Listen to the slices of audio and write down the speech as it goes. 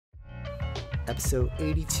episode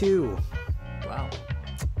 82. Wow.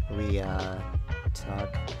 We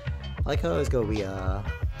talk. I like how I always go yeah.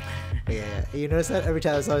 You notice that every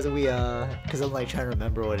time it's always a because I'm like trying to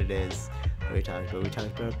remember what it is that we talked about. We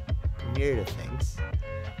talked about a myriad of things,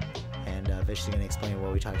 and Vish is gonna explain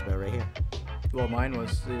what we talked about right here. Well, mine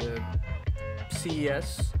was the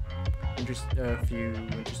CES, a few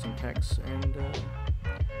interesting techs, and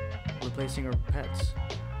replacing our pets.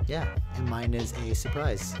 Yeah, and mine is a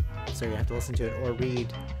surprise, so you have to listen to it or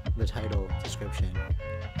read the title description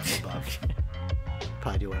above.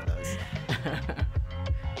 Probably do one of those.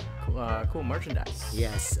 Cool merchandise.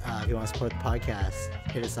 Yes, if you want to support the podcast,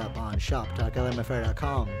 hit us up on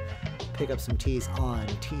shop.GottaLightMyFire.com. Pick up some teas on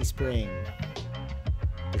Teespring,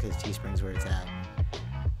 because Teespring's where it's at.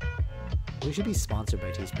 We should be sponsored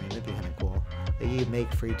by Teespring. That'd be kind of cool. Like, you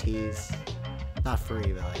make free teas, not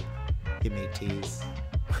free, but like you make teas,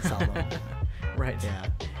 sell them. Right. Yeah,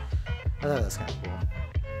 I thought that was kind of cool.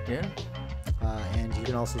 Yeah. And you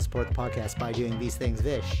can also support the podcast by doing these things,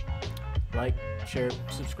 Vish. Like, share,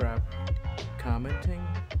 subscribe, commenting,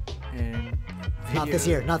 and Not this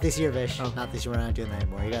year, Vish. Oh. Not this year. We're not doing that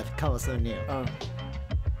anymore. You got to come with something new. Oh,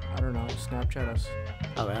 I don't know. Snapchat us.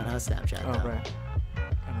 Oh, we don't have Snapchat. Oh, though. right. I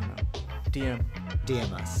don't know.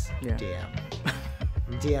 DM us. Yeah.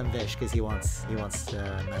 DM Vish, because he wants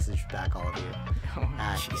to message back all of you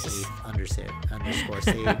at Jesus.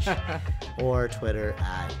 8th_sage or Twitter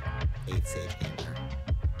at 8thSageGamer.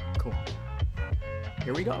 Cool.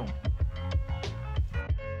 Here we go.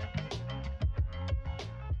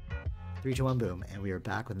 3, 2, 1, boom, and we are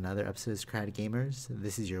back with another episode of Socratic Gamers.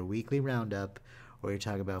 This is your weekly roundup where we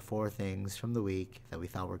talk about 4 things from the week that we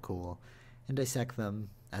thought were cool and dissect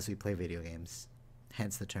them as we play video games.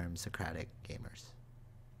 Hence the term Socratic Gamers.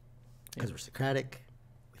 Because we're Socratic,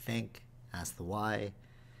 we think, ask the why.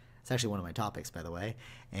 It's actually one of my topics, by the way.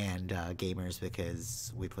 And gamers,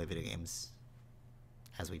 because we play video games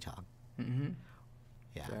as we talk. Mm-hmm.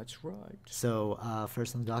 Yeah. That's right. So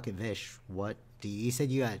first on the docket, Vish, you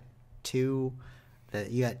said you got two that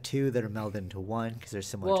are melded into one because they're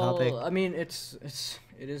similar topic. Well, I mean, it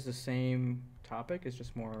is the same topic. It's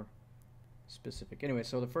just more specific. Anyway,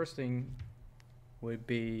 so the first thing would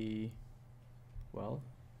be, well,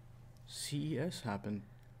 CES happened.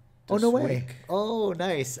 Oh, no way. Week. Oh,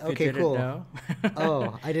 nice. If you Okay, didn't cool. know.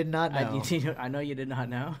 Oh, I did not know. I know you did not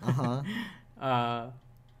know. Uh-huh.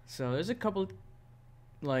 So there's a couple,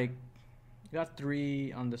 like, got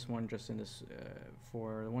 3 on this one, just in this,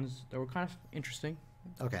 for the ones that were kind of interesting.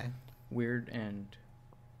 Okay. Weird and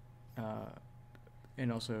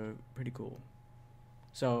also pretty cool.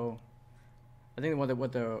 So I think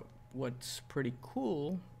what's pretty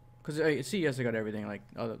cool, because CES they got everything, like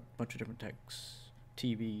a bunch of different techs,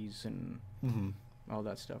 TVs and all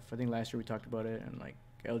that stuff. I think last year we talked about it, and like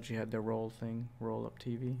LG had their roll up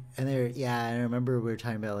TV. And I remember we were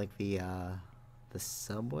talking about like the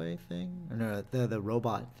subway thing, or no, the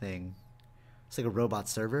robot thing. It's like a robot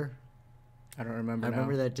server. I don't remember. I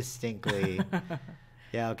remember that distinctly.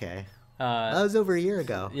 Yeah. Okay. That was over a year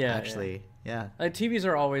ago. Yeah. Actually. Yeah. Like, TVs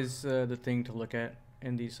are always the thing to look at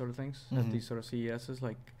in these sort of things, at these sort of CESs.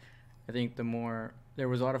 Like, I think there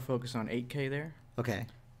was a lot of focus on 8K there. Okay.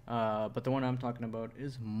 But the one I'm talking about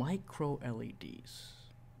is micro LEDs.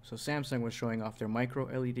 So Samsung was showing off their micro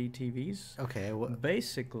LED TVs. Okay.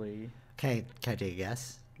 Basically. Can I take a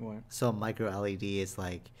guess? What? So micro LED is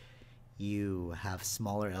like you have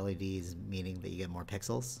smaller LEDs, meaning that you get more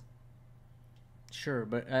pixels. Sure,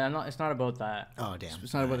 but it's not about that. Oh, damn.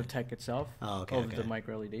 It's not about the tech itself of the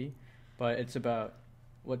micro LED, but it's about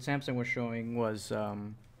what Samsung was showing was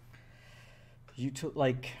it's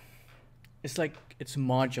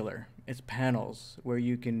modular. It's panels where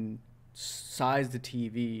you can size the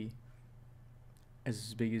TV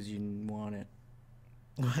as big as you want it.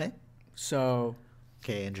 What? So.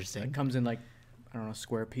 Okay, interesting. It comes in like, I don't know,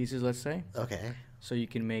 square pieces, let's say. Okay. So you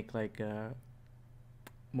can make like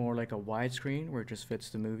more like a widescreen where it just fits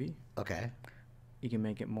the movie. Okay. You can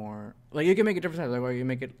make it more, like, you can make it different sizes. Like, where you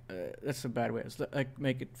make it, that's a bad way. It's like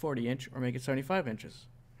make it 40 inch or make it 75 inches.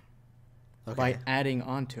 Okay. By adding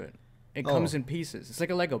onto it. It comes in pieces. It's like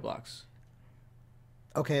a Lego blocks.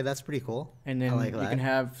 Okay, that's pretty cool. And then you can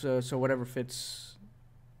have so whatever fits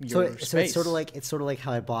your space. So it's sort of like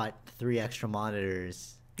how I bought 3 extra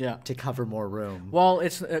monitors. Yeah. To cover more room. Well,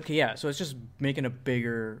 it's okay. Yeah. So it's just making a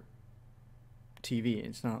bigger TV.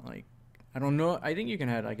 It's not like, I don't know. I think you can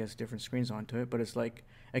add, I guess, different screens onto it, but it's like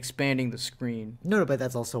expanding the screen. No, but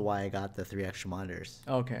that's also why I got the 3 extra monitors.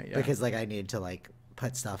 Okay. Yeah. Because like I needed to like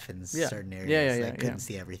put stuff in certain areas. I couldn't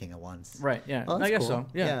see everything at once. Right. Yeah. Oh, I guess cool. so.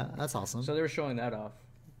 Yeah. Yeah, that's awesome. So they were showing that off,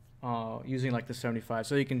 using like the 75.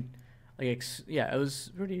 So you can, Like yeah, it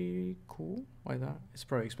was pretty cool. I thought it's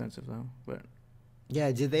probably expensive though, but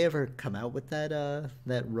Yeah, did they ever come out with that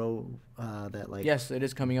that like? yes, it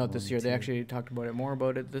is coming out this one, year. They two? actually talked about it more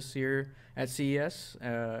about it this year at CES,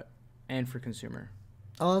 and for consumer.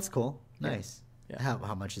 Oh, that's cool. Yeah. Nice. Yeah.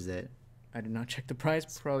 How much is it? I did not check the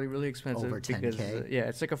price. Probably really expensive Over because 10K? yeah,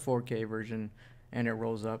 it's like a 4K version, and it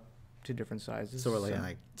rolls up to different sizes. So we're looking at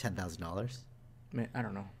like $10,000. I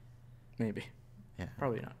don't know, maybe, Yeah.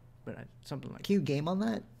 probably not, but something like. Can you game on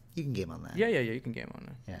that? You can game on that. Yeah, you can game on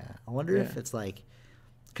it. Yeah. I wonder if Yeah. it's like,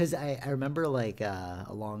 because I remember like a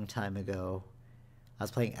long time ago, I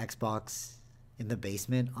was playing Xbox in the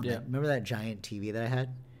basement on Yeah. that. Remember that giant TV that I had?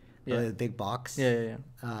 Yeah. The big box. Yeah.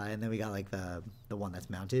 And then we got like the one that's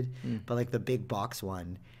mounted, Mm. but like the big box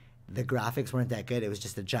one, the graphics weren't that good. It was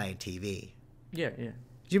just a giant TV. Yeah.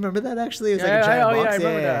 Do you remember that actually? It was Yeah, like a giant box. I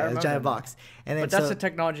remember that. I it was a remember giant that. box. And then But that's so, the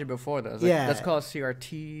technology before that. Yeah. That's called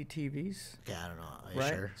CRT TVs, yeah, I don't know. Are you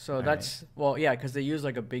right? sure? So All that's well, yeah, because they use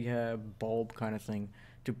like a big bulb kind of thing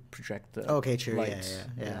to project the. Okay, true. lights.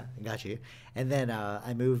 Yeah. I got you. And then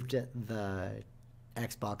I moved the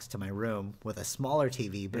Xbox to my room with a smaller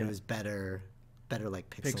TV, but Yeah. it was better like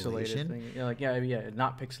Pixelated pixelation. thing. Yeah, like yeah,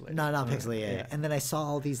 not pixelated. No, not Yeah, pixelated. yeah. And then I saw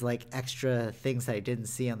all these like extra things that I didn't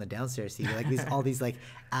see on the downstairs TV, like all these like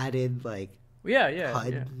added like Yeah.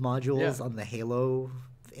 HUD modules Yeah. on the Halo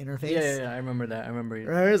interface. Yeah. I remember that. I remember.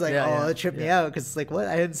 Remember, it was like, Yeah, it tripped me yeah. out because it's like, what?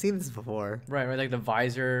 I hadn't seen this before. Right, like the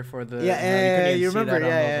visor for the. Yeah, couldn't you even see remember? that on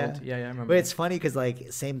Yeah. those old- yeah, I remember. But it's funny because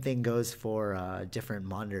like same thing goes for different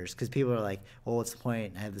monitors because people are like, well, what's the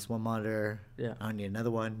point? I have this one monitor. Yeah. I don't need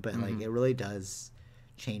another one. But like Mhm. it really does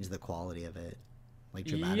change the quality of it, like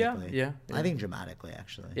Yeah, dramatically. yeah. I think dramatically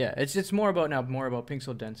actually. Yeah, it's more about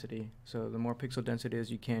pixel density. So the more pixel density is,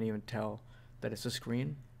 you can't even tell that it's a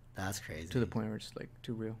screen That's crazy. to the point where it's like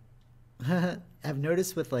too real. I've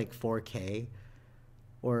noticed with like 4K,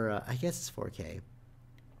 or I guess it's 4K,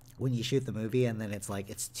 when you shoot the movie and then it's like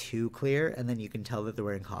it's too clear and then you can tell that they're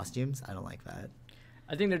wearing costumes. I don't like that.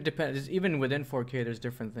 I think there depends. Even within 4K, there's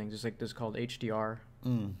different things. There's like this called HDR,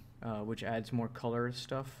 Mm. which adds more color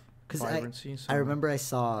stuff, 'Cause vibrancy. I remember I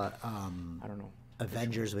saw I don't know.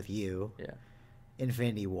 Avengers with you, Yeah.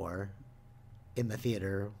 Infinity War, in the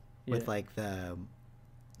theater with Yeah. like the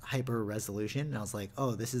hyper resolution, and I was like,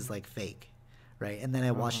 oh, this is like fake, right? And then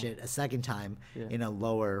I watched it a second time Yeah. in a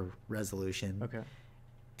lower resolution, Okay.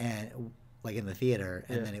 and like in the theater,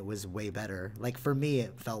 and Yeah. then it was way better. Like for me,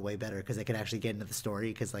 it felt way better because I could actually get into the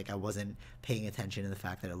story because like I wasn't paying attention to the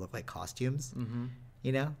fact that it looked like costumes, Mm-hmm.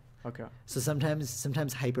 you know. Okay. So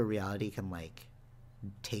sometimes hyper reality can like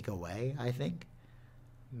take away, I think.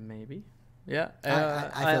 Maybe. Yeah.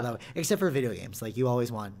 I feel that way. Except for video games. Like you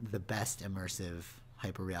always want the best immersive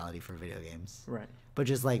hyper reality for video games. Right. But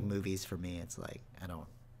just like movies for me, it's like I don't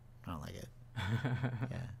like it.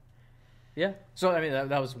 Yeah. Yeah. So I mean,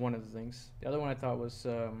 that was one of the things. The other one I thought was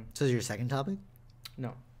So is your second topic?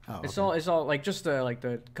 no. Oh, It's okay. all like just like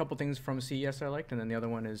the couple things from CES I liked, and then the other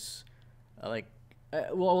one is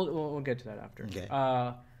we'll get to that after. Okay.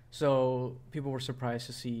 So people were surprised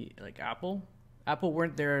to see like Apple. Apple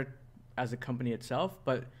weren't there as a company itself,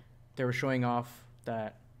 but they were showing off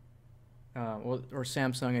that, or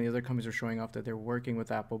Samsung and the other companies are showing off that they're working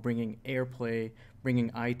with Apple, bringing AirPlay, bringing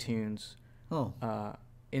iTunes Oh,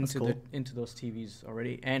 into cool. into those TVs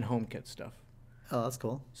already, and HomeKit stuff. oh, that's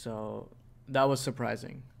cool. So that was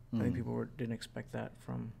surprising. I think Mm. people didn't expect that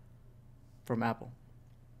from Apple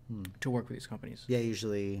to work with these companies. Yeah,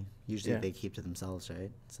 usually Yeah. they keep to themselves,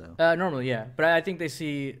 right? So Normally, yeah, but I think they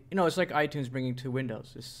see, it's like iTunes bringing to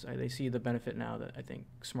Windows. They see the benefit now that I think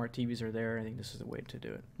smart TVs are there. I think this is the way to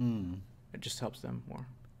do it. It just helps them more.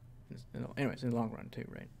 Anyways, in the long run too,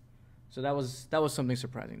 right? So that was something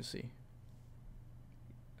surprising to see.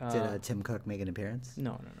 did Tim Cook make an appearance?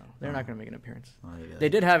 No, they're not going to make an appearance. Oh, maybe They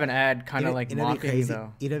did have an ad kind of like it'd be mocking crazy.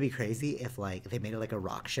 though. It'd be crazy if like they made it like a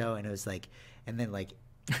rock show and it was like, and then like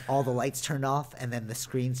all the lights turned off and then the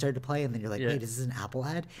screen started to play and then you're like, Yeah. wait, is this an Apple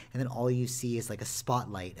ad? And then all you see is like a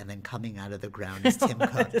spotlight and then coming out of the ground is Tim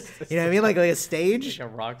Cook. You know what I mean? Like a stage. Like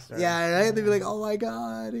a rock star. Yeah, right. They'd be like, oh my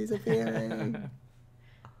god, he's appearing.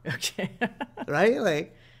 Okay. Right?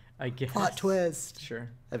 Like I guess. plot twist. Sure.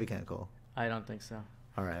 That'd be kind of cool. I don't think so.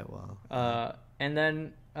 All right, well. And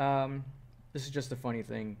then this is just a funny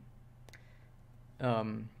thing.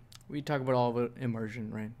 We talk about all about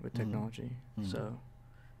immersion, right, with technology. So,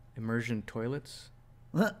 immersion toilets.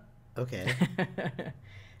 Okay.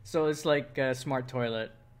 So it's like a smart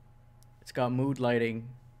toilet. It's got mood lighting.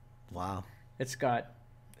 Wow. It's got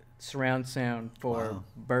surround sound for Wow.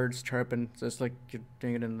 birds chirping. So it's like you're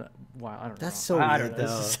doing it in the wild. I don't know. That's so I weird, don't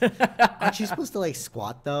know. though. Aren't you supposed to like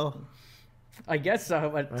squat though? I guess so,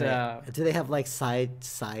 but Right. Do they have like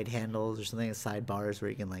side handles or something, side bars where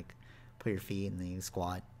you can like put your feet and then you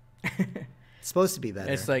squat? It's supposed to be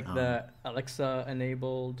better. it's like the Alexa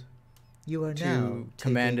enabled you are to now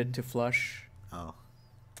command taking- it to flush Oh,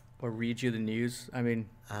 or read you the news. I mean,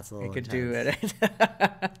 that's a it little. could do intense.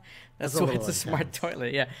 it. That's a why it's little a smart intense.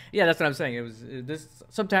 toilet. Yeah, yeah, that's what I'm saying. It was this.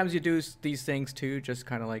 Sometimes you do these things too, just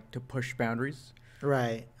kind of like to push boundaries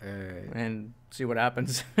Right. and see what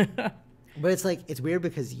happens. But it's like it's weird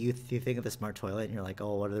because you think of the smart toilet and you're like,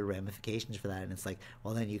 oh, what are the ramifications for that? And it's like,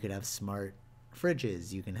 well, then you could have smart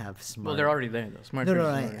fridges. You can have smart. Well, they're already there though. Smart. No, fridges are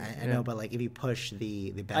I already- know, but like if you push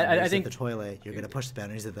the boundaries think- of the toilet, you're gonna push the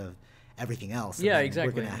boundaries of the everything else. Yeah, then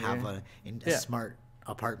exactly, We're gonna have a Yeah. smart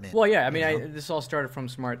apartment. Well, yeah. I mean, you know? this all started from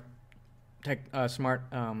smart smart.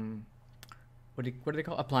 What do they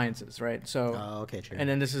call appliances, right? So, Oh, okay, true. and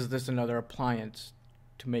then this is another appliance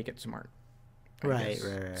to make it smart. I Right, guess.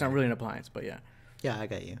 right. It's not really an appliance, but yeah, Yeah, I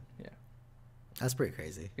got you. yeah, That's pretty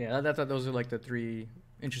crazy. yeah. That's those are like the three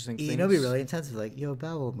interesting things. You know, it'd be really intensive. Like your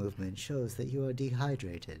bowel movement shows that you are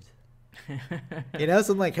dehydrated. You know,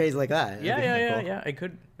 something like crazy like that. Yeah, That'd be yeah, kinda yeah, cool. yeah. It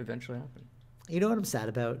could eventually happen. You know what I'm sad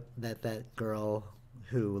about? That girl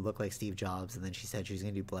who looked like Steve Jobs, and then she said she was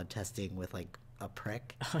gonna do blood testing with like a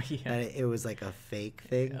prick. Oh yeah. That it was like a fake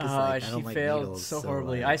thing. 'cause, like, I She don't like failed needles, so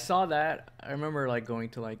horribly. like- I saw that. I remember like going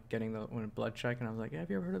to like getting the blood check, and I was like, "Have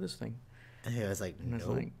you ever heard of this thing?" And I was like, And I was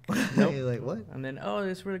nope. like, nope. You're like, what? And then, oh,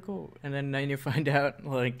 it's really cool. And then you find out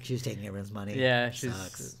like, She was taking everyone's money. yeah, It she's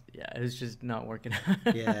sucks. yeah, it's just not working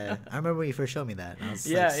out. Yeah, I remember when you first showed me that. And I was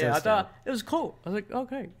yeah, like, so yeah. I stoked. thought it was cool. I was like,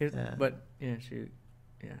 okay, Yeah. but yeah,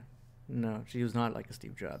 no, she was not like a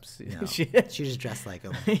Steve Jobs. No, she, she just dressed like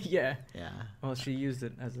him. yeah. Yeah. Well, she used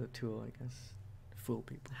it as a tool, I guess, to fool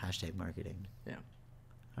people. Hashtag marketing. Yeah.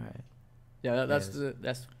 All right. Yeah, that's Yes.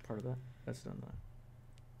 that's part of that. That's done that.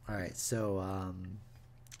 All right. So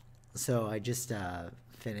I just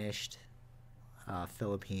finished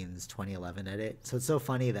Philippines 2011 edit. So it's so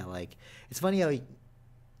funny that like it's funny how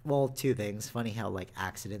well, two things. Funny how like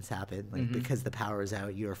accidents happen, like Mhm. because the power is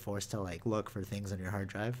out, you're forced to like look for things on your hard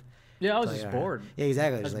drive. Yeah, I was So, just yeah. bored. Yeah,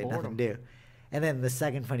 exactly. That's There's like nothing to do. And then the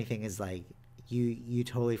second funny thing is like you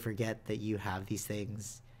totally forget that you have these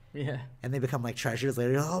things, Yeah. and they become like treasures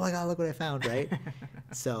later. Oh my god, look what I found! Right.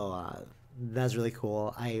 So that's really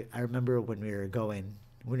cool. I remember when we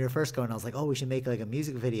were first going, I was like, oh, we should make like a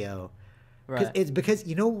music video. Right. It's because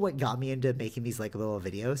you know what got me into making these like little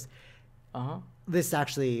videos. Uh-huh. This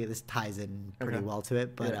ties in pretty Okay. well to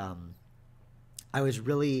it, but Yeah. I was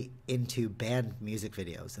really into band music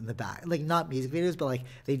videos in the back, like not music videos, but like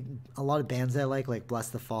a lot of bands that I like Bless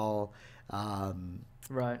the Fall,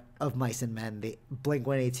 Right. Of Mice and Men,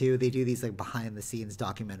 Blink-182, they do these like behind the scenes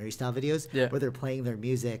documentary style videos Yeah. where they're playing their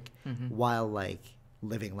music Mhm. while like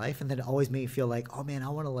living life, and then it always made me feel like, oh man, I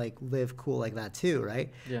want to like live cool like that too,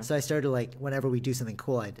 right? Yeah. So I started like whenever we do something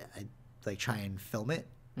cool, I'd like try and film it,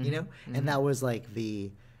 you Mhm. know, Mhm. and that was like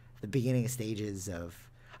the beginning stages of.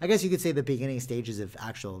 I guess you could say the beginning stages of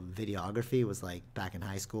actual videography was like back in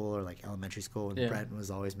high school or like elementary school when Yeah. Brent was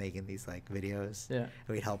always making these like videos. Yeah. And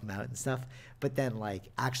we'd help him out and stuff. But then like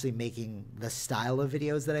actually making the style of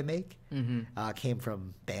videos that I make Mm-hmm. came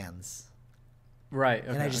from bands. Right.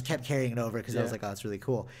 And I just kept carrying it over because I was Yeah. like, oh, it's really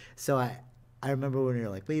cool. So I remember when we were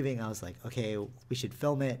like leaving, I was like, okay, we should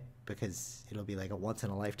film it because it'll be like a once in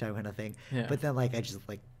a lifetime kind of thing. Yeah. But then like I just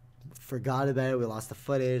like forgot about it. We lost the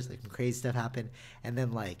footage, like some crazy stuff happened. And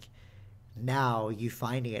then like now you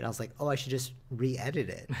finding it, I was like, oh, I should just re-edit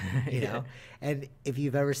it, you Yeah. know? And if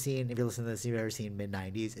you're listening to this, you've ever seen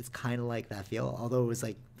mid-90s, it's kind of like that feel. Although it was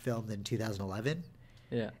like filmed in 2011,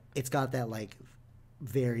 Yeah. it's got that like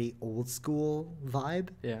very old school vibe.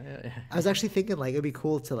 Yeah. Yeah. I was actually thinking like it'd be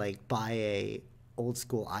cool to like buy a old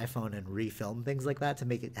school iPhone and refilm things like that to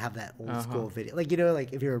make it have that old school video. Like, you know,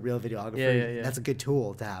 like if you're a real videographer, Yeah. that's a good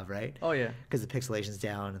tool to have, right? Oh yeah. Because the pixelation's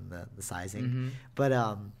down and the sizing. Mhm. But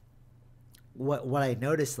what I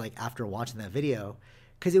noticed like after watching that video,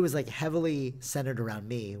 because it was like heavily centered around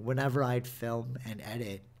me. Whenever I'd film and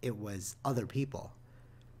edit, it was other people.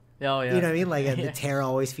 Oh yeah. You know what I mean? Like Yeah. the Tara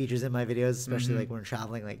always features in my videos, especially Mhm. like when we're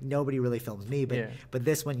traveling. Like nobody really films me, but Yeah. but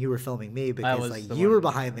this one you were filming me because was like the you one- were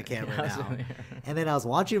behind the camera I was now. in there. And then I was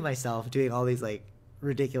watching myself doing all these like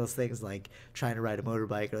ridiculous things, like trying to ride a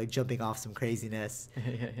motorbike or like jumping off some craziness.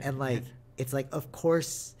 Yeah. And like it's like of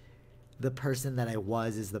course the person that I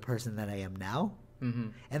was is the person that I am now. Mm-hmm.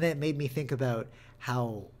 And then it made me think about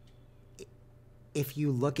how if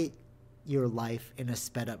you look at your life in a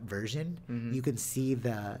sped up version, Mhm. you can see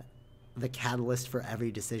the catalyst for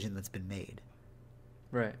every decision that's been made.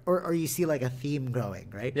 Right. Or you see like a theme growing,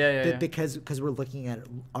 right? Yeah. Because we're looking at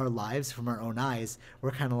our lives from our own eyes,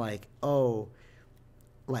 we're kind of like, oh,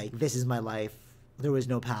 like this is my life. There was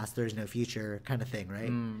no past, there's no future, kind of thing,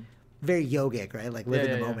 right? Very yogic, right? Like live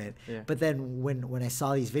in the moment. Yeah. But then when I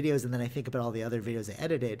saw these videos and then I think about all the other videos I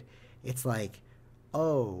edited, it's like,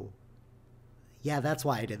 oh, yeah, that's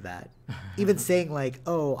why I did that. Even saying like,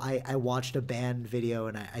 oh, I watched a band video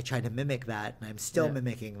and I tried to mimic that and I'm still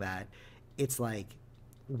mimicking that. It's like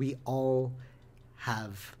we all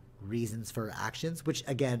have reasons for actions, which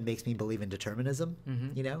again makes me believe in determinism,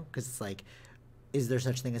 you know? Because it's like, is there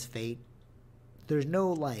such thing as fate? There's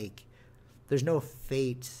no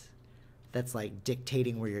fate that's like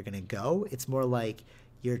dictating where you're going to go. It's more like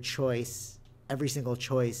your choice, every single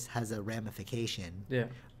choice has a ramification. Yeah.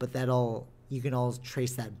 But you can all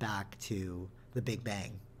trace that back to the Big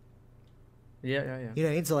Bang. Yeah. You know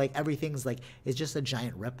what I mean? So like everything's like, it's just a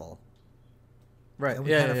giant ripple. Right. And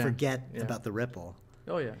we kind of forget about the ripple.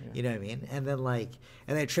 Oh yeah. You know what I mean? And then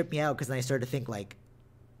it tripped me out because then I started to think like,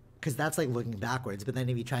 because that's like looking backwards. But then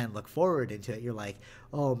if you try and look forward into it, you're like,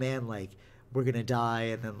 oh man, like we're going to die.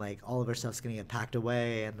 And then like all of our stuff's going to get packed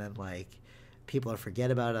away. And then like people will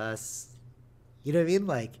forget about us. You know what I mean?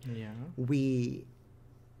 Like we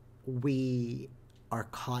are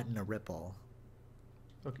caught in a ripple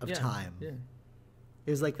of time. Yeah.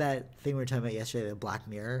 It was like that thing we were talking about yesterday, the Black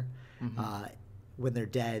Mirror. When they're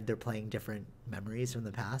dead, they're playing different memories from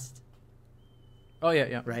the past. Oh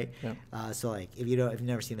yeah. Right. Yeah. So like, if you've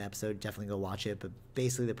never seen the episode, definitely go watch it. But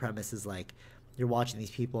basically, the premise is like you're watching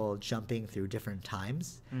these people jumping through different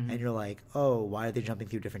times, and you're like, oh, why are they jumping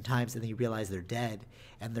through different times? And then you realize they're dead,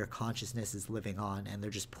 and their consciousness is living on, and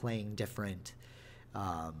they're just playing different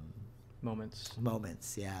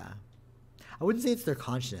moments. Yeah. I wouldn't say it's their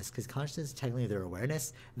consciousness, because consciousness is technically their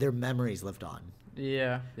awareness. Their memories lived on.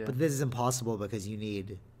 Yeah. But this is impossible because you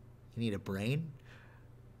need a brain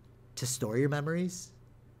to store your memories.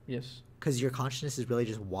 Yes. Because your consciousness is really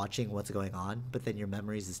just watching what's going on, but then your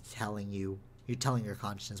memories is telling you're telling your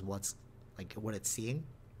consciousness what it's seeing.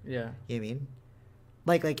 Yeah. You know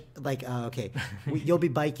what I mean? Okay, you'll be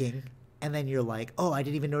biking, and then you're like, oh, I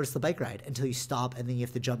didn't even notice the bike ride until you stop, and then you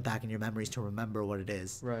have to jump back in your memories to remember what it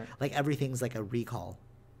is. Right. Like everything's like a recall.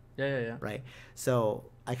 Yeah. Right. So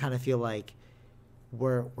I kind of feel like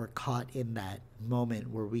we're caught in that moment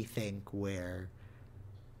where we think we're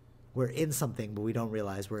in something, but we don't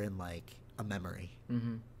realize we're in like a memory.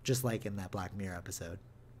 Just like in that Black Mirror episode.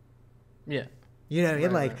 Yeah. You know what I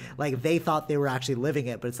mean? Right. Like they thought they were actually living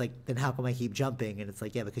it, but it's like, then how come I keep jumping? And it's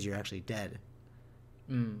like, yeah, because you're actually dead.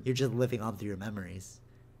 You're just living on through your memories.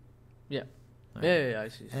 Yeah. Right? Yeah, I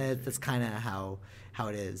see. And that's kind of how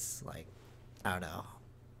it is. Like, I don't know.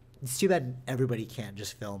 It's too bad everybody can't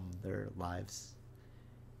just film their lives.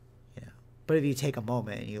 You know. But if you take a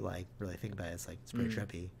moment and you like really think about it, it's like, it's pretty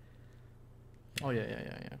trippy. Oh yeah.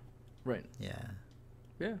 Right. Yeah.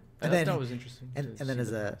 Yeah. That was interesting. And then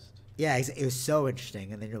it was so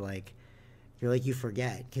interesting. And then you're like, you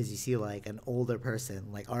forget because you see like an older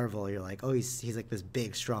person like Arvel. You're like, oh, he's like this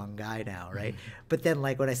big strong guy now, right? But then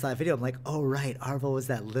like when I saw that video, I'm like, oh right, Arvel was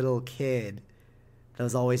that little kid that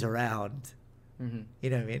was always around. You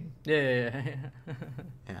know what I mean? Yeah.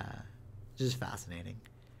 Yeah, just fascinating.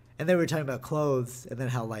 And then we were talking about clothes, and then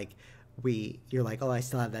how like you're like, oh, I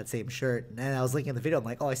still have that same shirt. And I was looking at the video, I'm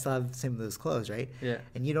like, oh, I still have the same of those clothes, right? Yeah.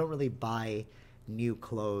 And you don't really buy new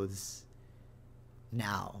clothes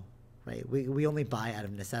now, right? We only buy out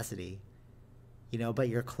of necessity, you know, but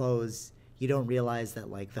your clothes, you don't realize that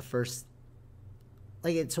like the first,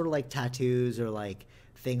 like it's sort of like tattoos or like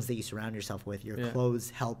things that you surround yourself with. Your clothes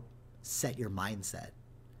help set your mindset.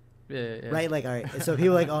 Yeah. Right? Like, all right. So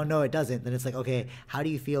people are like, oh, no, it doesn't. Then it's like, okay, how do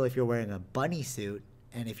you feel if you're wearing a bunny suit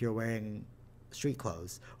and if you're wearing street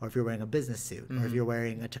clothes, or if you're wearing a business suit, or if you're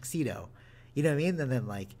wearing a tuxedo? You know what I mean? And then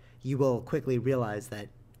like you will quickly realize that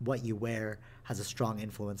what you wear has a strong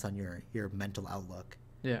influence on your mental outlook.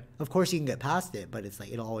 Yeah. Of course you can get past it, but it's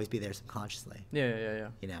like it'll always be there subconsciously. Yeah.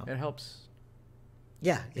 You know? It helps.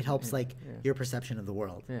 Yeah, it helps your perception of the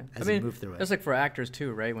world as you move through it. That's like for actors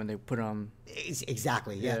too, right? When they put on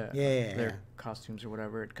exactly, yeah. their costumes or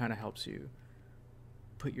whatever, it kind of helps you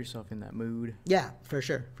put yourself in that mood. Yeah, for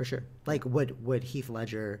sure. Like, would Heath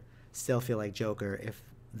Ledger still feel like Joker if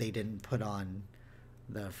they didn't put on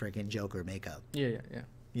the freaking Joker makeup? Yeah.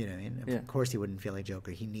 You know what I mean? Of course he wouldn't feel like Joker.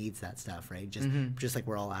 He needs that stuff, right? Just like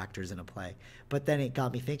we're all actors in a play. But then it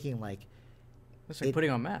got me thinking, like, it's like putting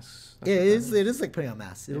on masks. It is like putting on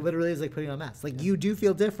masks. It literally is like putting on masks. Like you do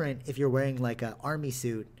feel different if you're wearing like an army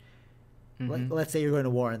suit. Let's say you're going to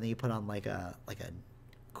war and then you put on like a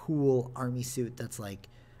cool army suit that's like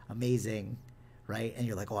amazing, right? And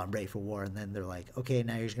you're like, oh, I'm ready for war. And then they're like, okay,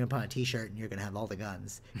 now you're just gonna put on a t-shirt and you're gonna have all the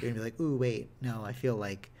guns. You're gonna be like, ooh, wait, no, I feel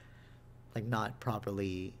like not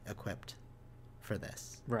properly equipped for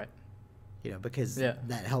this. Right. You know, because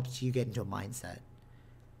that helps you get into a mindset.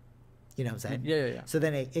 You know what I'm saying? Yeah. So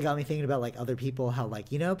then it got me thinking about like other people, how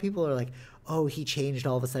like, you know, people are like, oh, he changed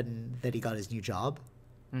all of a sudden that he got his new job.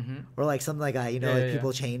 Mm-hmm. Or like something like that, you know,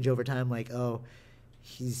 people change over time. Like, oh,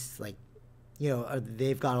 he's like, you know,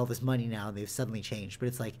 they've got all this money now. They've suddenly changed. But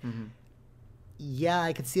it's like, yeah,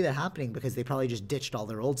 I could see that happening because they probably just ditched all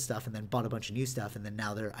their old stuff and then bought a bunch of new stuff. And then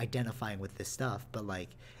now they're identifying with this stuff. But like,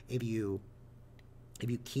 if you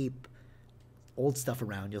keep old stuff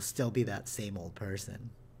around, you'll still be that same old person.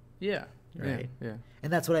 Yeah. Right. Yeah.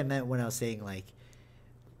 And that's what I meant when I was saying like,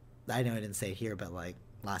 I know I didn't say it here, but like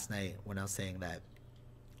last night when I was saying that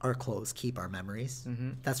our clothes keep our memories.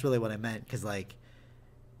 That's really what I meant, because like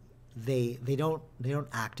they don't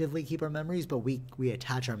actively keep our memories, but we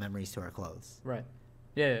attach our memories to our clothes. Right.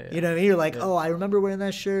 Yeah. You know what I mean? You're like, oh, I remember wearing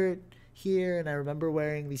that shirt here, and I remember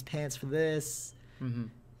wearing these pants for this.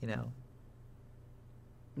 You know.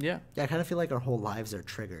 Yeah. I kind of feel like our whole lives are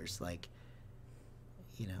triggers. Like,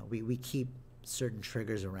 you know, we keep certain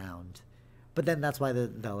triggers around, but then that's why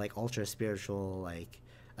the like ultra spiritual like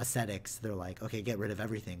ascetics, they're like, okay, get rid of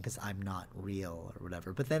everything because I'm not real or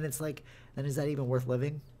whatever. But then it's like, then is that even worth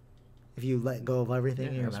living if you let go of everything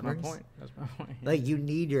in your memories? That's my point. Like, you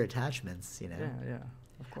need your attachments, you know. Yeah,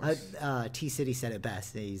 of course. T City said it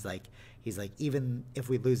best. He's like even if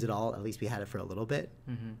we lose it all, at least we had it for a little bit.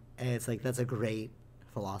 And it's like, that's a great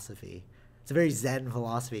philosophy. It's a very Zen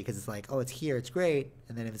philosophy, because it's like, oh, it's here, it's great,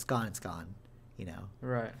 and then if it's gone, it's gone, you know.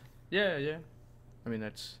 Right. Yeah. I mean,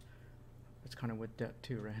 that's kind of with death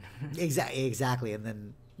too, right? Exactly. And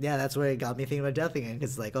then that's where it got me thinking about death again,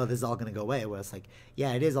 because like, oh, this is all gonna go away. Well, it's like,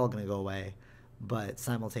 yeah, it is all gonna go away, but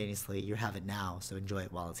simultaneously you have it now, so enjoy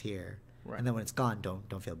it while it's here. Right. And then when it's gone,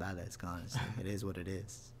 don't feel bad that it's gone. It's like, it is what it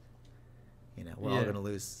is. You know, we're all gonna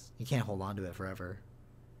lose. You can't hold on to it forever.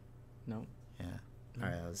 No. Yeah. All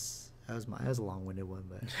right, that was a long-winded one,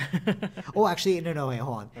 but oh, actually, no, wait,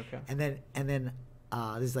 hold on. Okay. And then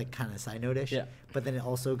this is like kind of side note-ish. Yeah. But then it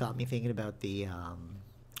also got me thinking about the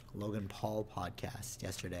Logan Paul podcast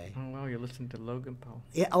yesterday. Oh wow, you're listening to Logan Paul.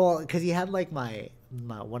 Yeah, well, because he had like my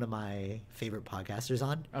one of my favorite podcasters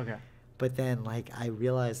on. Okay. But then like I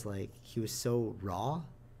realized like he was so raw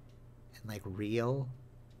and like real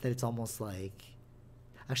that it's almost like.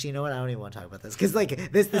 Actually, you know what? I don't even want to talk about this, because like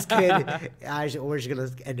this kid, we're just gonna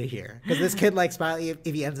end it here, because this kid like Smiley, if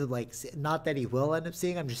he ends up like, not that he will end up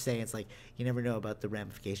seeing, I'm just saying it's like you never know about the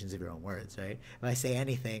ramifications of your own words, right? If I say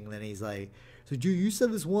anything, then he's like, so you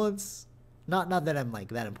said this once, not that I'm like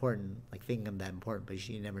that important, like thinking I'm that important, but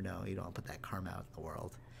you never know. You don't want to put that karma out in the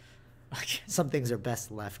world. Some things are best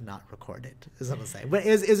left not recorded, is what I'm saying. But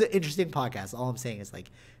it was an interesting podcast. All I'm saying is like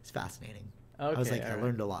it's fascinating. Okay, I was like, I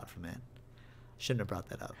learned a lot from it. Shouldn't have brought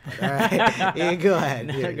that up. But all right, yeah, go ahead.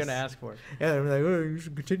 Now you're gonna ask for it. Yeah, I'm like, oh, you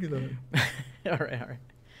should continue that. all right.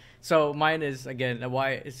 So mine is, again,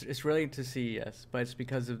 why it's relating to CES, but it's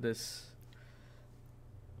because of this.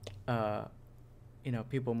 You know,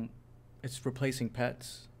 people, it's replacing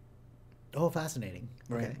pets. Oh, fascinating.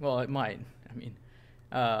 Right. Okay. Well, it might. I mean,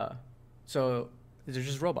 so they're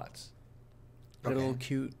just robots, little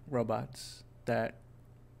cute robots that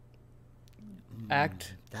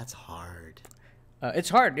act. That's hard.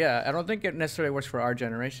 It's hard, yeah. I don't think it necessarily works for our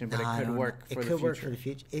generation, but it could work for the future. It could work for the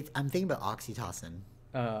future. I'm thinking about oxytocin,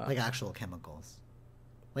 like actual chemicals.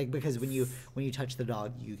 Like, because when you touch the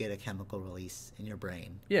dog, you get a chemical release in your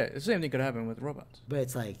brain. Yeah, the same thing could happen with robots. But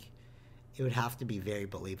it's like, it would have to be very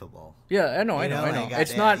believable. Yeah, I know.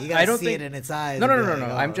 It's not. You gotta see it in its eyes. No.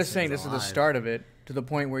 I'm just saying this is the start of it, to the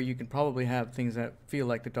point where you can probably have things that feel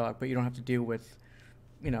like the dog, but you don't have to deal with,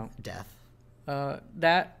 death.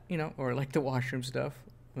 That, or like the washroom stuff,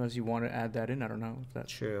 unless you want to add that in. I don't know if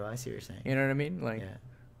that's true. I see what you're saying. You know what I mean? Like,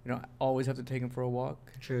 you don't always have to take him for a walk.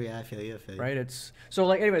 True. Yeah, I feel you. Right. It's so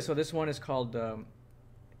like, anyway. So this one is called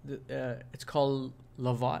it's called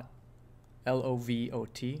Lovot,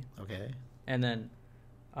 Lovot. Okay. And then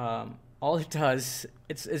all it does,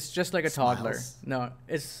 it's just like a toddler. No,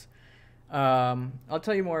 it's I'll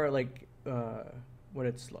tell you more like what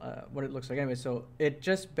it looks like. Anyway, so it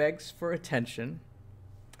just begs for attention,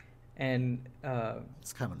 and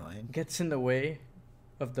it's kind of annoying. Gets in the way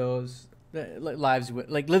of those lives with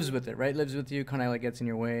it, right? Lives with you, kind of like gets in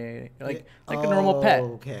your way, like a normal pet,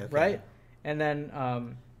 okay. Right? And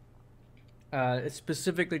then it's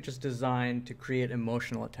specifically just designed to create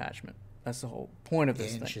emotional attachment. That's the whole point of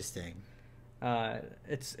this thing. Interesting.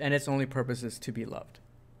 Its only purpose is to be loved.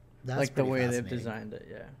 That's like the pretty way they've fascinating. designed it.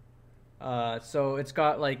 Yeah. So it's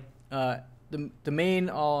got like the main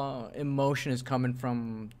emotion is coming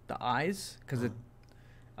from the eyes because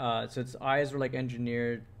so its eyes were like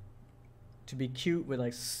engineered to be cute with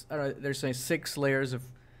like I don't know, they're saying 6 layers of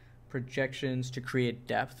projections to create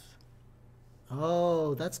depth.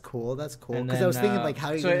 Oh, that's cool. That's cool. And Because I was then, thinking like, how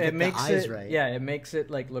are you so gonna it get the makes eyes it right? yeah, it makes it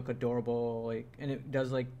like look adorable, like, and it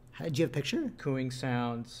does like Do you have a picture? cooing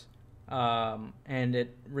sounds, and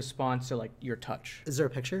it responds to like your touch. Is there a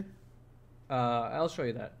picture? I'll show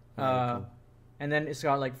you that. Alright, cool. And then it's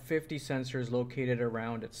got like 50 sensors located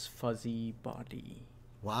around its fuzzy body.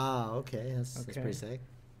 Wow. Okay, that's pretty sick.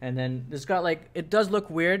 And then it's got like, it does look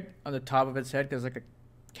weird on the top of its head because like a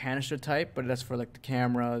canister type, but that's for like the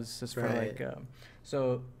cameras. That's for Right. like,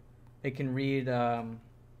 so it can read. It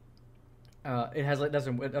has like that's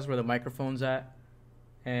where the microphone's at,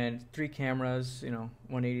 and 3 cameras.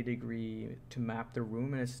 180 degree to map the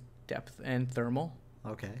room and its depth and thermal.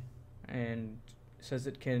 Okay. And it says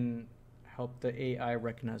it can help the AI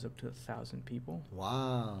recognize up to 1,000 people.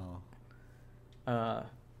 Wow.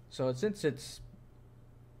 So since it's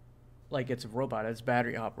like it's a robot, it's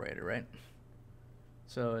battery operated, right?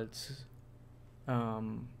 So it's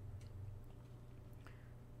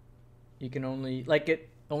you can only like it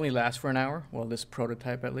only lasts for an hour. Well, this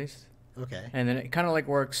prototype at least. Okay. And then it kind of like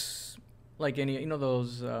works like any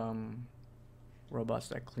those robots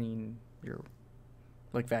that clean your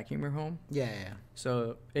like vacuum your home. Yeah, yeah.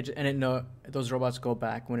 So those robots go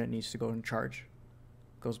back when it needs to go and charge.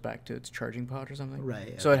 Goes back to its charging pod or something.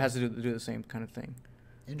 Right. So it has to do the same kind of thing.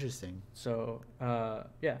 Interesting. So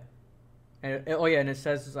yeah, and and it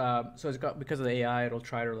says so it's got, because of the AI, it'll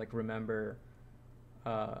try to like remember,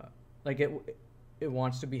 like it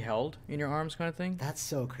wants to be held in your arms kind of thing. That's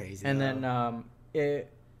so crazy. And though. then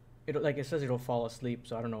it like it says it'll fall asleep,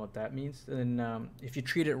 so I don't know what that means. And then if you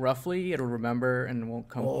treat it roughly, it'll remember and won't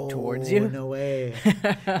come towards you. No way.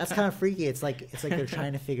 That's kind of freaky. It's like they're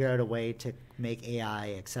trying to figure out a way to make AI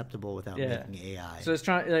acceptable without making AI. So it's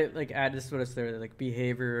trying like add this what it's there like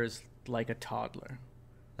behavior is like a toddler.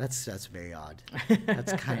 That's very odd.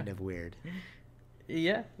 That's kind of weird.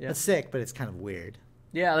 Yeah. That's sick, but it's kind of weird.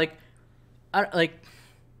 Yeah,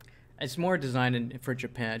 it's more designed for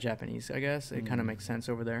Japanese, I guess. It kind of makes sense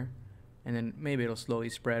over there. And then maybe it'll slowly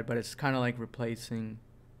spread, but it's kind of like replacing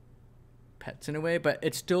pets in a way. But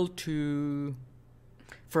it's still too,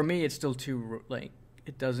 for me, it's still too, like,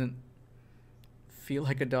 it doesn't feel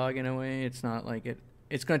like a dog in a way. It's not like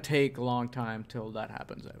it's going to take a long time till that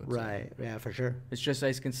happens, I would say. Right, yeah, for sure. It's just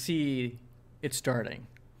I can see it starting.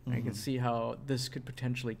 I can see how this could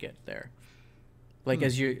potentially get there. Like,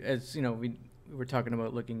 as you know, we were talking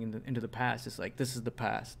about looking into the past. It's like this is the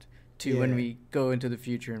past to when we go into the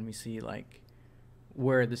future and we see like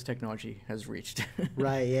where this technology has reached.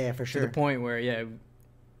 Right. Yeah. For sure. To the point where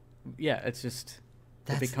it's just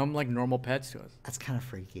they become like normal pets to us. That's kind of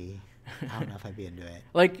freaky. I don't know if I'd be into it.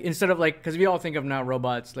 Like instead of like, because we all think of now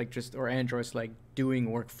robots like just or androids like doing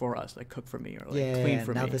work for us, like cook for me or like clean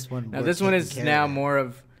for me. This one is now more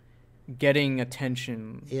of getting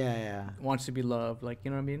attention. Yeah. Wants to be loved. Like, you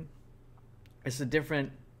know what I mean? It's a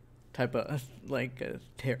different type of like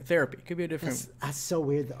therapy. It could be a different. That's so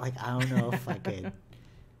weird. That, like, I don't know if I could.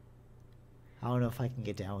 I don't know if I can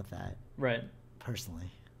get down with that. Right.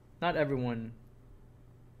 Personally. Not everyone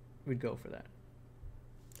would go for that.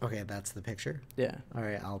 Okay, that's the picture. Yeah. All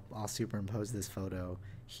right, I'll superimpose this photo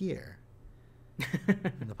here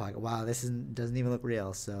in the pocket. Wow, this doesn't even look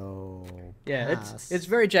real. So yeah, it's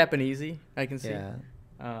very Japanesey. I can see.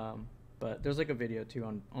 Yeah. But there's like a video too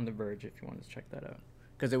on The Verge if you want to check that out,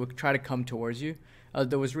 because it would try to come towards you.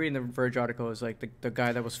 There was reading the Verge article. It was like the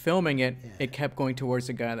guy that was filming it. Yeah. It kept going towards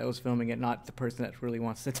the guy that was filming it, not the person that really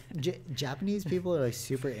wants to. Japanese people are like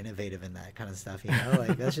super innovative in that kind of stuff. You know,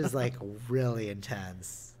 like that's just like really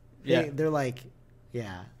intense. They're like,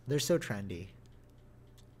 they're so trendy.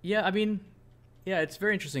 Yeah, I mean, it's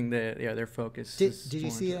very interesting. Their focus. Did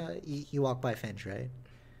you see? You walk by Finch, right?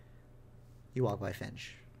 You walk by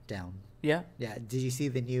Finch down. Yeah. Yeah. Did you see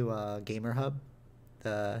the new gamer hub?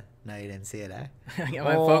 No, you didn't see it, eh?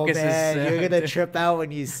 My focus man, is. You're gonna trip out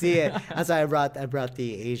when you see it. That's why I brought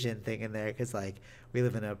the Asian thing in there, because like we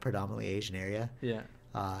live in a predominantly Asian area. Yeah.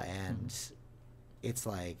 And it's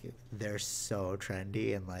like they're so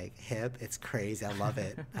trendy and like hip. It's crazy. I love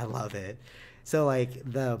it. I love it. So like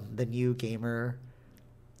the new gamer,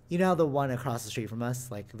 you know, the one across the street from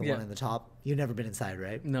us, like the one in the top. You've never been inside,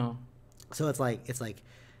 right? No. So it's like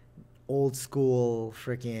old school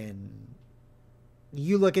freaking.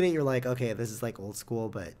 You look at it, you're like, okay, this is like old school,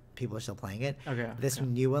 but people are still playing it. Okay. This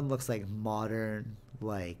new one looks like modern,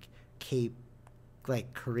 like Cape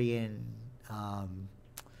like Korean, what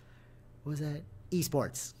was that?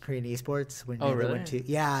 Esports, Korean esports. When Oh, they really? went to,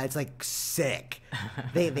 yeah, it's like sick.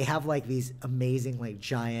 They have like these amazing like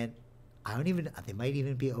giant. They might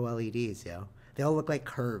even be OLEDs, yo. They all look like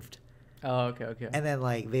curved. Oh, okay, okay. And then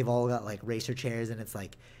like they've all got like racer chairs, and it's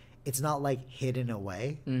like, it's not like hidden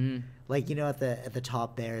away. Mm-hmm. Like, you know, at the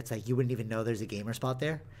top there, it's like you wouldn't even know there's a gamer spot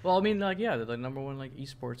there. Well, I mean, like, yeah, the number one like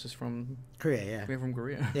esports is from Korea, yeah. from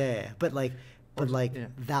Korea. Yeah. But like Yeah.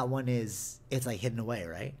 that one it's like hidden away,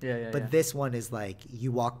 right? Yeah. But this one is like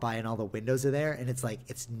you walk by and all the windows are there, and it's like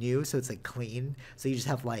it's new, so it's like clean. So you just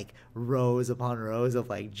have like rows upon rows of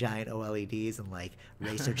like giant OLEDs and like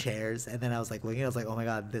racer chairs. And then I was like looking, I was like, oh my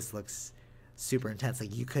god, this looks super intense.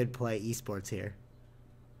 Like you could play esports here.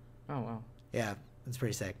 Oh wow. Yeah, it's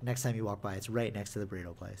pretty sick. Next time you walk by, it's right next to the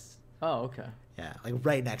burrito place. Oh, okay. Yeah, like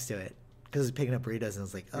right next to it, because it's picking up burritos, and I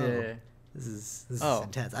was like, oh, Yeah. this is Oh.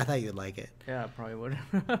 intense. I thought you'd like it. Yeah, I probably would.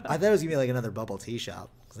 I thought it was gonna be like another bubble tea shop,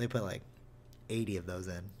 because they put like 80 of those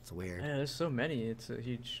in. It's weird. Yeah, there's so many. It's a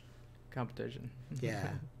huge competition. Yeah.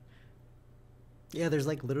 Yeah, there's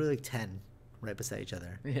like literally like 10 right beside each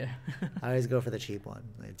other. Yeah. I always go for the cheap one,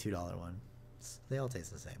 like $2 one. They all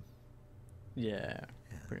taste the same. Yeah,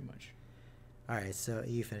 pretty much. All right, so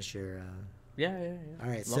you finished your. Yeah. All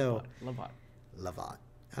right, Lovot.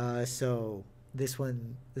 Lovot. So this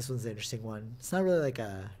one's an interesting one. It's not really like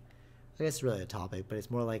I guess it's really a topic, but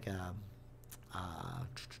it's more like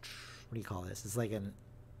what do you call this? It's like an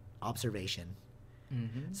observation.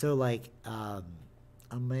 Mm-hmm. So like I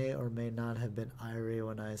may or may not have been irate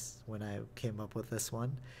when I came up with this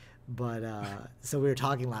one, but so we were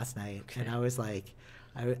talking last night, and I was like,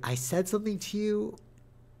 I said something to you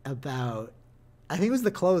about, I think it was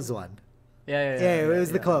the clothes one. Yeah, It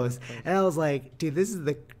was the clothes. And I was like, dude, this is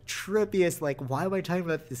the trippiest, like, why am I talking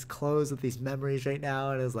about this clothes with these memories right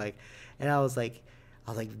now? And I was like, I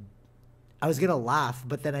was gonna laugh,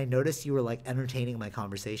 but then I noticed you were like entertaining my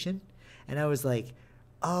conversation, and I was like,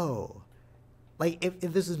 oh, like if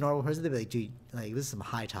this was a normal person, they'd be like, dude, like this is some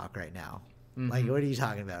high talk right now. Mm-hmm. Like, what are you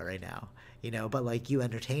talking about right now? You know, but like you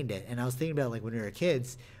entertained it, and I was thinking about like when we were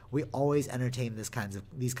kids, we always entertain these kinds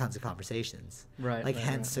of conversations, Right? Like right,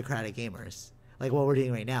 hence right. Socratic gamers, like what we're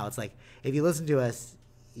doing right now. It's like if you listen to us,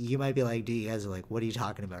 you might be like, dude, you guys are like, what are you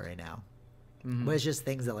talking about right now? Mm-hmm. But it's just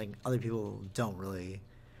things that like other people don't really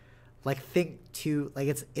like think to, like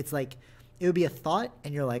it's like it would be a thought,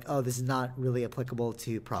 and you're like, oh, this is not really applicable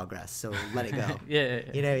to progress, so let it go. Yeah.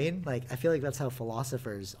 You know what I mean? Like I feel like that's how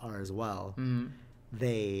philosophers are as well. Mm-hmm.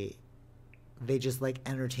 They just like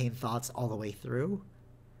entertain thoughts all the way through.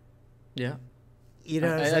 Yeah. You know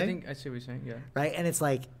what I'm saying? I think I see what you're saying. Yeah. Right? And it's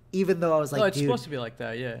like, even though I was like, Oh, it's dude, supposed to be like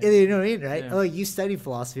that. Yeah. you know what I mean, right? Yeah. Oh, you study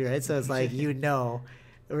philosophy, right? So it's like, you know,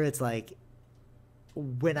 or it's like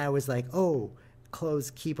when I was like, oh,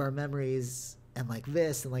 clothes keep our memories, and like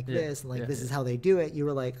this and like Yeah, this and like yeah, this is yeah. how they do it. You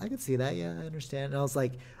were like, I can see that. Yeah, I understand. And I was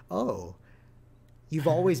like, oh, you've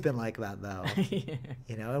always been like that though. Yeah.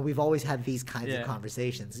 You know, and we've always had these kinds Yeah. of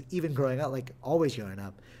conversations, even growing up, like always growing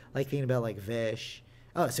up, like thinking about like Vish.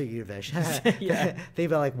 Oh, so you're Vish. Yeah. Think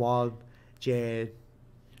about like Wob, Jared,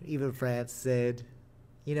 even France, Sid.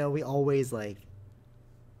 You know, we always like,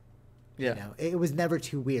 Yeah. you know, it was never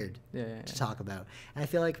too weird Yeah. to talk about. And I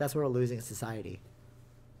feel like that's what we're losing in society.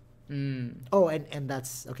 Mm. Oh, and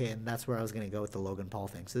that's okay, and that's where I was gonna go with the Logan Paul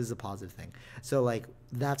thing. So this is a positive thing. So like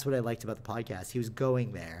that's what I liked about the podcast. He was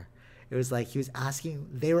going there. It was like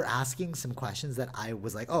they were asking some questions that I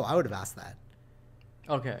was like, oh, I would have asked that.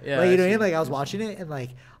 Okay. Yeah. Like, you know what I see. mean? Like I was watching it, and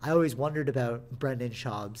like I always wondered about Brendan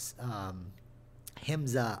Schaub's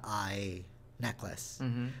Himza eye necklace.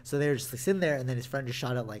 Mm-hmm. So they were just like, sitting there, and then his friend just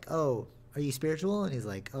shot out like, oh, are you spiritual? And he's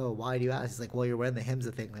like, oh, why do you ask? He's like, well, you're wearing the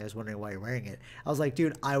Himza thing. I was wondering why you're wearing it. I was like,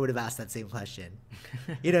 dude, I would have asked that same question.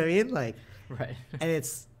 You know what I mean? Like, Right. and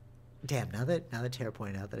it's, damn, now that Tara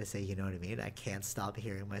pointed out that I say, you know what I mean, I can't stop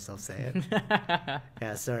hearing myself say it.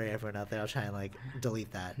 Yeah, sorry everyone out there. I'll try and like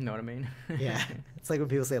delete that. Know what I mean? Yeah, it's like when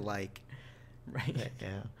people say like. Right.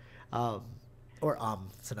 Yeah. Or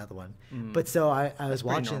it's another one. Mm. But so I was That's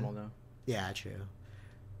pretty watching. normal, though. Yeah, true.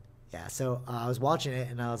 Yeah, so I was watching it,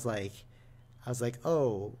 and I was like,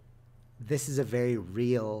 oh, this is a very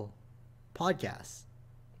real podcast,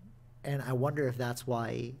 and I wonder if that's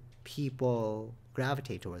why people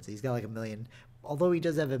gravitate towards it. He's got like 1 million, although he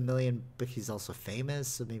does have 1 million, but he's also famous,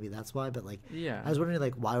 so maybe that's why. But like, Yeah. I was wondering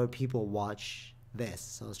like, why would people watch this?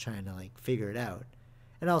 So I was trying to like figure it out,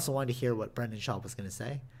 and I also wanted to hear what Brendan Schaub was gonna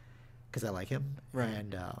say, because I like him. Right.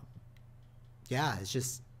 And yeah, it's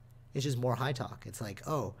just more high talk. It's like,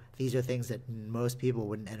 oh, these are things that most people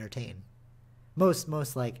wouldn't entertain. Most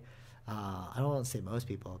like I don't want to say most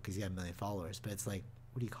people because you got a million followers, but it's like,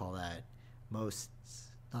 what do you call that? Most,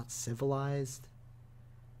 not civilized.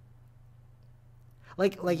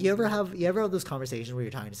 Like you ever have those conversations where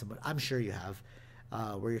you're talking to someone? I'm sure you have,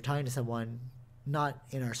 where you're talking to someone not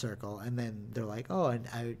in our circle, and then they're like, oh, and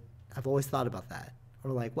I've always thought about that,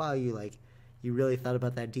 or like, wow, you really thought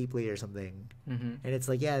about that deeply or something. And it's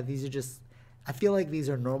like, yeah, these are just, I feel like these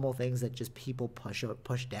are normal things that just people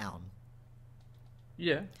push down.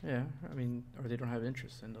 Yeah. I mean, or they don't have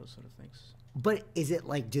interest in those sort of things. But is it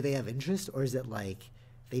like, do they have interest, or is it like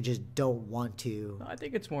they just don't want to? I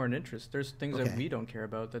think it's more an interest. There's things that we don't care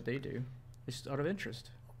about that they do. It's just out of interest.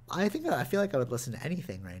 I feel like I would listen to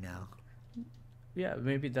anything right now. Yeah,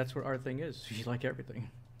 maybe that's what our thing is. We like everything.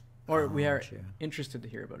 Or we are interested to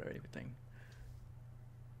hear about everything.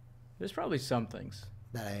 There's probably some things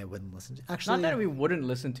that I wouldn't listen to. Actually, not that we wouldn't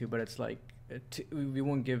listen to, but it's like we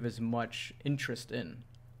won't give as much interest in.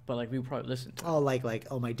 But like we would probably listen to. Oh, like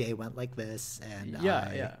oh, my day went like this, and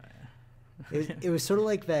yeah. It was sort of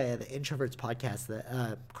like the Introverts podcast,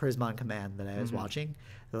 the Charisma on Command that I was watching.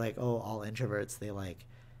 They're like, oh, all introverts,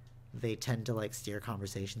 they tend to like steer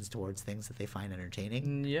conversations towards things that they find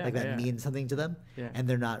entertaining. That means something to them. And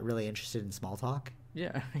they're not really interested in small talk.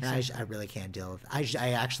 Yeah. Exactly. I really can't deal with it.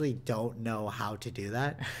 I actually don't know how to do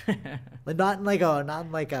that. Like not in like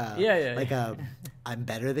a I'm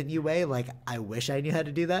better than you way. Like I wish I knew how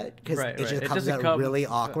to do that, because it just comes out really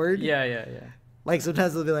awkward. Yeah. Like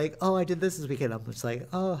sometimes they'll be like, oh, I did this weekend. I'm just like,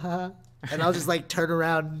 oh, haha. And I'll just like turn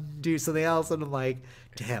around and do something else, and I'm like,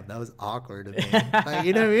 damn, that was awkward of me. Like,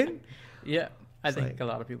 you know what I mean? Yeah. I think a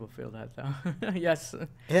lot of people feel that though. Yes.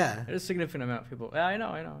 Yeah. There's a significant amount of people. I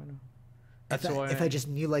know. That's why if I just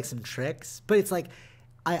knew like some tricks, but it's like,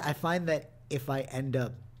 I find that if I end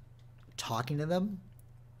up talking to them.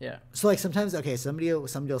 Yeah. So like sometimes, somebody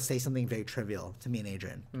will say something very trivial to me and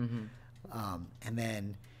Adrian. And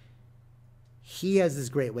then he has this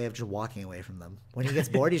great way of just walking away from them. When he gets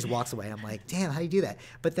bored, he just walks away. I'm like, damn, how do you do that?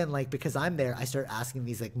 But then, like, because I'm there, I start asking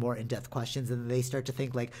these like more in-depth questions, and they start to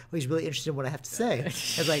think like, oh, he's really interested in what I have to say.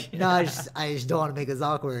 It's like, no, I just don't want to make this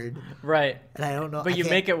awkward. Right. And I don't know. But you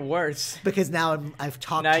make it worse because now I've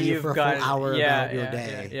talked to you for a full hour about your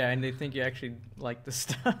day. Yeah, and they think you actually like the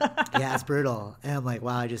stuff. Yeah, it's brutal. And I'm like,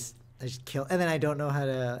 wow, I just kill. And then I don't know how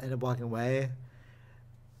to end up walking away.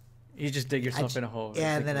 You just dig yourself in a hole.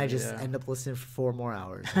 Yeah, and then I just end up listening for 4 more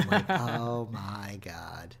hours. I'm like, oh my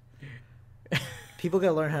God. People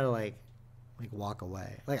gotta learn how to like walk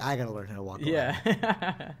away. Like I gotta learn how to walk away.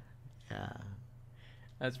 Yeah. Yeah.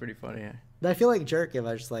 That's pretty funny. Yeah. But I feel like a jerk if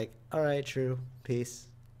I was just like, all right, true, peace.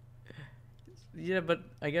 Yeah, but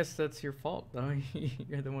I guess that's your fault though.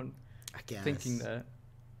 You're the one thinking that.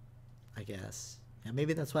 I guess. Yeah,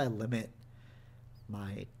 maybe that's why I limit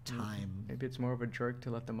my time. Maybe it's more of a jerk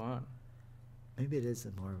to let them on. Maybe it is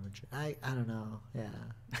more of a jerk. I don't know.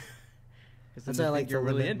 Yeah. That's why I like to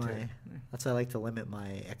limit That's why I like to limit my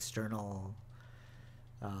external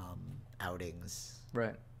outings.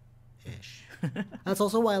 Right. Ish. That's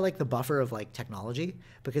also why I like the buffer of like technology,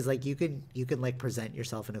 because like you can like present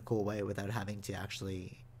yourself in a cool way without having to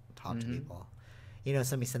actually talk to people. You know,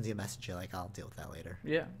 somebody sends you a message, you're like, I'll deal with that later.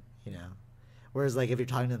 Yeah. You know. Whereas, like, if you're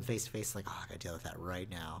talking to them face to face, like, oh, I gotta deal with that right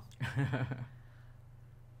now.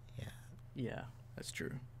 Yeah. Yeah, that's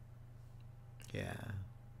true. Yeah.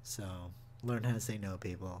 So, learn how to say no,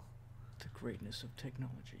 people. The greatness of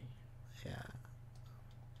technology. Yeah.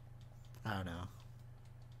 I don't know.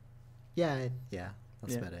 Yeah.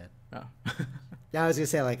 That's about it. Oh. Yeah, I was gonna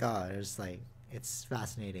say, like, it's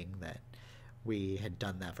fascinating that we had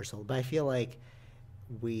done that for so long. But I feel like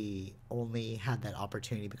we only had that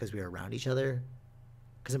opportunity because we were around each other,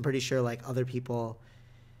 because I'm pretty sure like other people,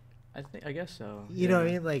 I guess so, you know what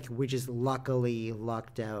I mean, like we just luckily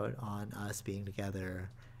lucked out on us being together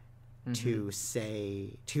to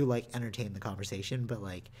like entertain the conversation. But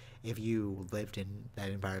like if you lived in that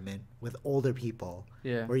environment with older people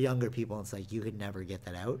or younger people, it's like you could never get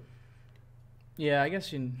that out. I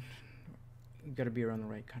guess you got to be around the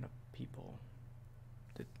right kind of people,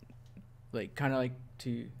 like kind of like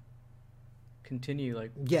to continue like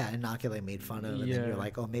and not get like made fun of, and then you're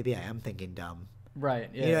like, oh, maybe I am thinking dumb, right?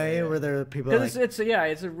 Yeah, you know what I mean? Where there are people like,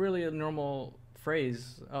 it's a really a normal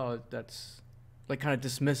phrase. Oh, that's like kind of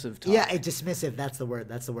dismissive talk. Yeah, dismissive. That's the word.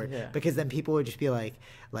 Yeah. Because then people would just be like,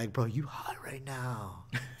 bro, you hot right now,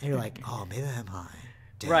 and you're like, oh, maybe I'm high.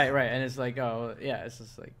 Damn. Right, and it's like, oh, yeah, it's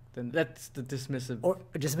just like, then that's the dismissive. Or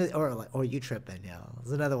you tripping,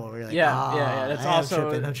 There's another one where you're like, that's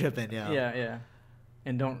also I'm tripping, Yeah,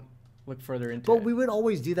 and don't look further into But it. we would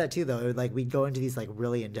always do that too, though. Like we'd go into these like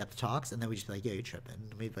really in-depth talks, and then we'd just be like, yeah, you're tripping.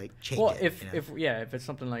 We'd like change it. If it's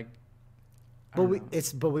something like But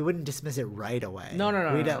we wouldn't dismiss it right away.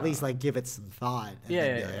 No. We'd at least like give it some thought. And Yeah,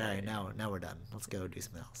 then be yeah, like, yeah, all right, yeah. now we're done. Let's go do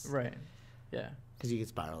something else. Right. Yeah. Because you can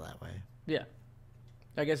spiral that way. Yeah.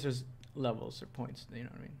 I guess there's levels or points. You know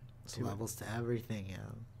what I mean? There's levels to everything,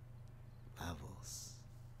 Levels.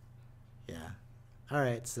 Yeah. All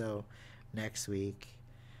right. So next week,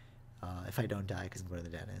 if I don't die, because I'm going to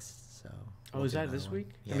the dentist. So. Oh, is that this week?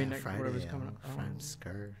 Yeah, I mean, Friday. whatever's coming up. Friday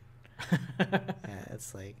skirt. Yeah,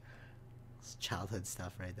 it's like it's childhood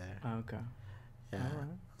stuff right there. Oh, okay. Yeah. All right.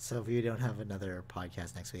 So if you don't have another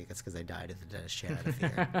podcast next week, it's because I died in the dentist chair out of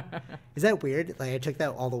fear. Is that weird? Like I took that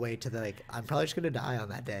all the way to the like. I'm probably just gonna die on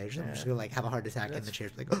that day. I'm just gonna like have a heart attack in the chair.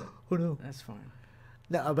 Like, oh no. That's fine.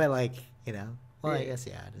 No, but like Well, yeah, I guess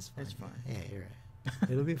it is fine. It's fine. Yeah, you're right.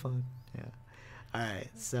 It'll be fun. Yeah. All right.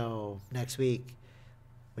 So next week,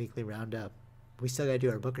 weekly roundup. We still gotta do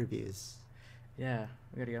our book reviews. Yeah,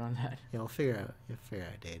 we gotta get on that. Yeah, we'll figure out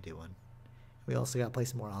a day to do one. We also gotta play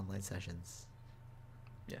some more online sessions.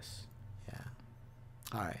 Yes. Yeah.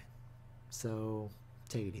 All right. So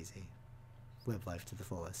take it easy. Live life to the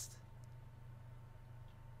fullest.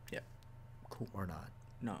 Yeah. Cool. Or not.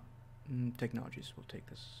 No. Technologies will take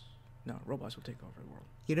this. No, robots will take over the world.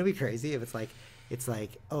 It'd be crazy if it's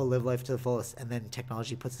like, oh, live life to the fullest, and then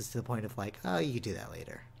technology puts us to the point of like, oh, you can do that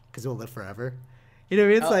later because we'll live forever. You know what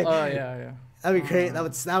I mean? It's like, oh yeah. That'd be great.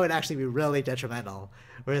 That would actually be really detrimental.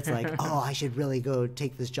 Where it's like, oh, I should really go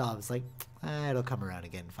take this job. It's like, it'll come around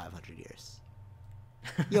again in 500 years.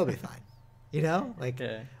 You'll be fine. Like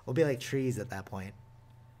we'll be like trees at that point.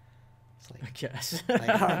 It's like, I guess.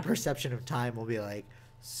 like our perception of time will be like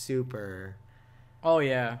super. Oh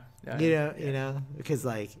yeah. Because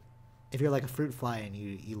like if you're like a fruit fly and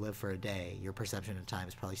you live for a day, your perception of time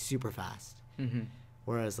is probably super fast. Mm-hmm.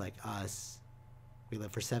 Whereas like us, we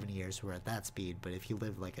live for 7 years, we're at that speed. But if you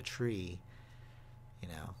live like a tree,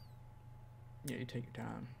 Yeah, you take your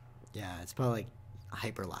time. Yeah, it's probably like a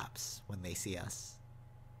hyperlapse when they see us.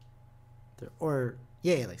 Or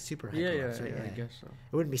like super hyperlapse. Yeah, right? I guess so.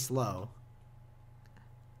 It wouldn't be slow.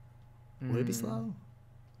 Would it be slow?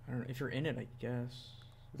 I don't know. If you're in it, I guess.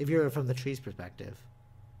 If you're from the tree's perspective.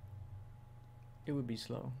 It would be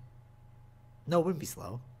slow. No, it wouldn't be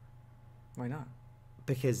slow. Why not?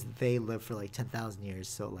 Because they live for like 10,000 years,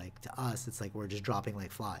 so like to us, it's like we're just dropping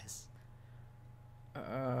like flies.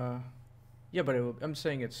 Yeah, but I'm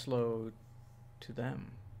saying it's slow to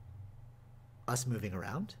them. Us moving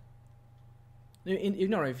around?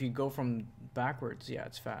 If you go from backwards, yeah,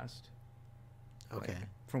 it's fast. Okay. Like,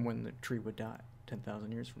 from when the tree would die,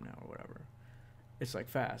 10,000 years from now or whatever. It's like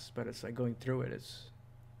fast, but it's like going through it. It's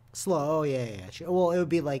slow. Oh yeah. Sure. Well, it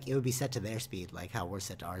would be set to their speed, like how we're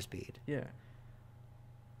set to our speed. Yeah.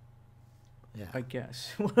 Yeah. I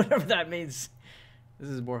guess whatever that means. This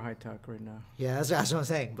is more high talk right now. Yeah, that's what I'm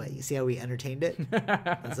saying. But you see how we entertained it?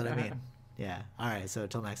 That's what I mean. Yeah. All right. So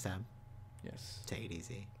until next time. Yes. Take it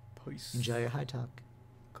easy. Peace. Enjoy your high talk.